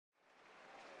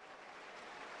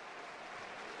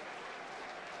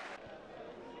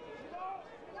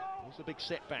was a big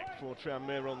setback for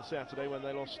Tranmere on Saturday when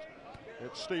they lost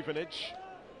at Stevenage.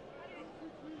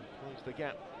 Closed the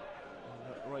gap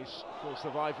in that race for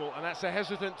survival, and that's a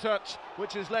hesitant touch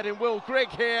which has led in Will Grigg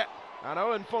here, and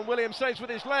Owen von William saves with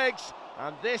his legs,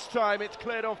 and this time it's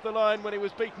cleared off the line when he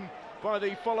was beaten by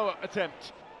the follow-up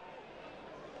attempt.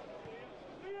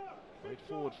 Played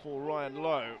forward for Ryan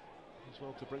Lowe as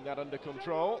well to bring that under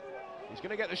control. He's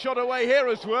going to get the shot away here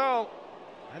as well,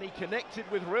 and he connected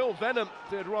with real venom,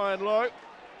 did Ryan Lowe.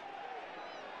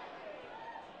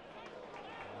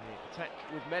 Attack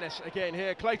with menace again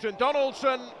here. Clayton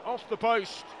Donaldson off the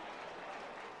post.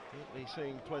 Certainly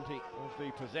seeing plenty of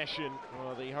the possession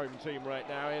for the home team right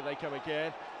now. Here they come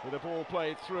again with a ball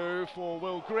played through for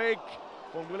Will Grigg.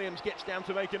 Von Williams gets down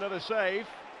to make another save.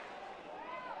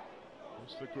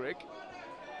 That's for Grigg.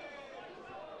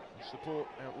 Support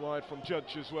out wide from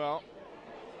Judge as well.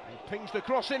 He pings the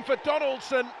cross in for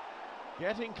Donaldson.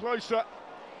 Getting closer.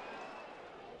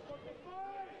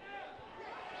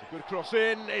 Good cross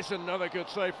in, it's another good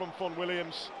save from Von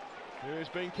Williams, who has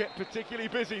been kept particularly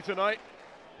busy tonight.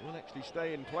 Will actually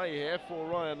stay in play here for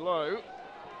Ryan Lowe.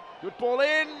 Good ball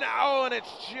in, oh, and it's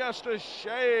just a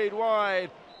shade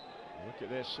wide. Look at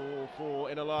this, all for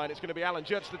inner line. It's going to be Alan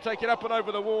Judge to take it up and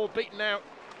over the wall, beaten out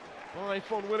by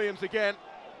Von Williams again.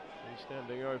 He's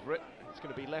standing over it. It's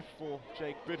going to be left for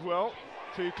Jake Bidwell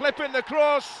to clip in the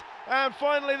cross, and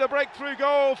finally the breakthrough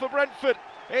goal for Brentford.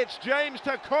 It's James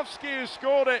Tarkowski who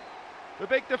scored it. The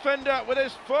big defender with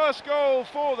his first goal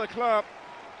for the club.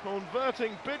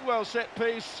 Converting Bidwell's set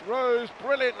piece, rose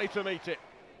brilliantly to meet it.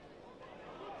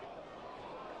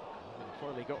 And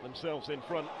finally got themselves in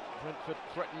front. Brentford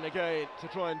threatened again to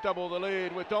try and double the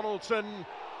lead with Donaldson.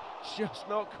 Just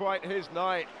not quite his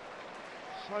night.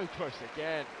 So close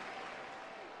again.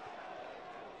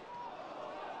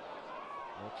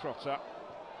 Well, Trotter.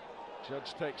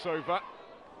 Judge takes over.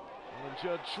 And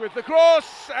Judge with the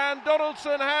cross, and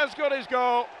Donaldson has got his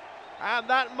goal, and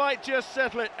that might just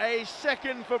settle it. A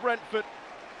second for Brentford,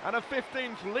 and a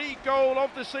 15th league goal of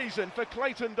the season for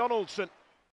Clayton Donaldson.